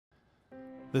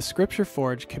The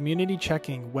ScriptureForge community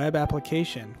checking web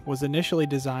application was initially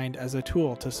designed as a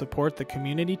tool to support the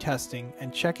community testing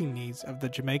and checking needs of the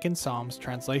Jamaican Psalms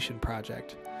Translation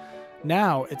Project.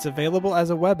 Now it's available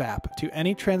as a web app to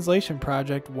any translation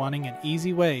project wanting an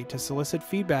easy way to solicit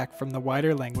feedback from the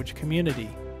wider language community.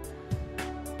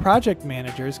 Project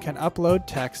managers can upload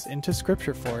text into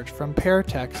ScriptureForge from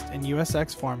Paratext in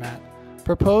USX format,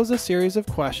 propose a series of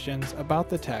questions about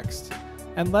the text,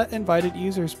 and let invited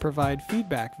users provide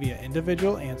feedback via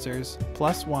individual answers,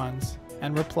 +1s,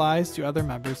 and replies to other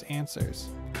members'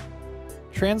 answers.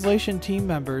 Translation team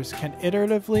members can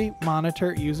iteratively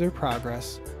monitor user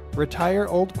progress, retire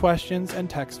old questions and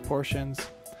text portions,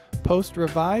 post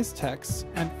revised texts,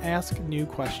 and ask new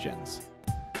questions.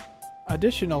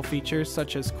 Additional features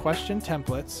such as question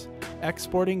templates,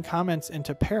 exporting comments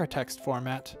into Paratext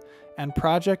format, and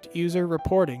project user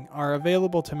reporting are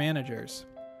available to managers.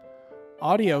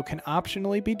 Audio can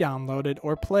optionally be downloaded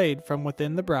or played from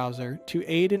within the browser to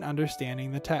aid in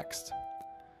understanding the text.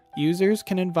 Users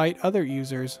can invite other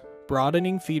users,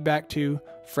 broadening feedback to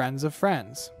friends of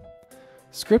friends.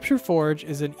 ScriptureForge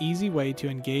is an easy way to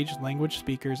engage language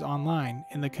speakers online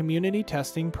in the community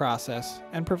testing process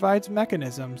and provides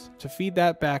mechanisms to feed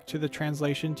that back to the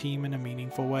translation team in a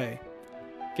meaningful way.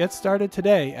 Get started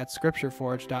today at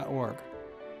scriptureforge.org.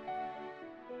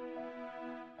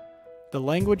 The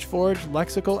LanguageForge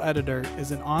Lexical Editor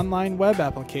is an online web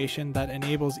application that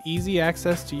enables easy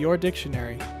access to your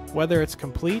dictionary, whether it's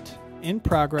complete, in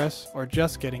progress, or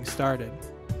just getting started.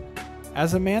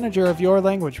 As a manager of your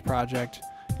language project,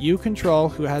 you control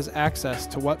who has access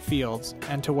to what fields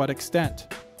and to what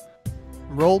extent.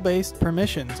 Role-based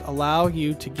permissions allow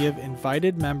you to give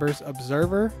invited members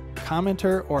observer,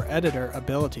 commenter, or editor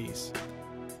abilities.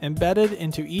 Embedded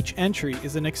into each entry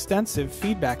is an extensive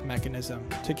feedback mechanism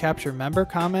to capture member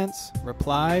comments,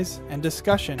 replies, and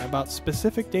discussion about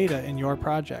specific data in your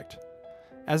project.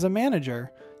 As a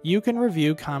manager, you can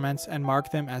review comments and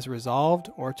mark them as resolved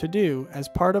or to do as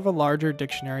part of a larger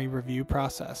dictionary review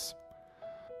process.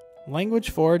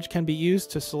 LanguageForge can be used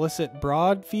to solicit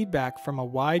broad feedback from a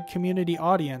wide community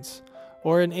audience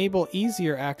or enable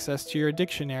easier access to your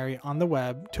dictionary on the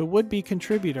web to would-be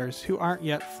contributors who aren't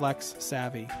yet Flex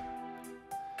savvy.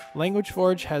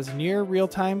 LanguageForge has near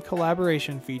real-time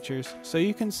collaboration features so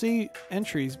you can see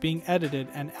entries being edited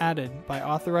and added by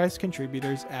authorized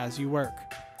contributors as you work.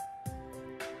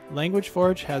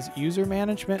 LanguageForge has user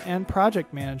management and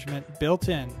project management built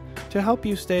in to help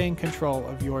you stay in control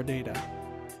of your data.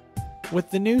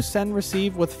 With the new Send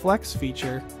Receive with Flex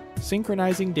feature,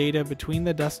 synchronizing data between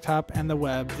the desktop and the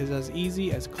web is as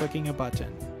easy as clicking a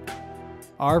button.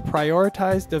 Our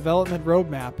prioritized development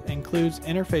roadmap includes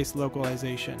interface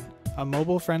localization, a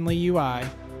mobile-friendly UI,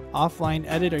 offline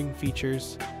editing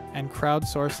features, and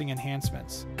crowdsourcing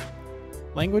enhancements.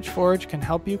 LanguageForge can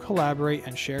help you collaborate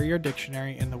and share your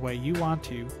dictionary in the way you want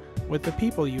to, with the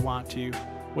people you want to,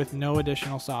 with no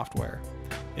additional software.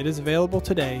 It is available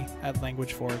today at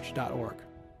languageforge.org.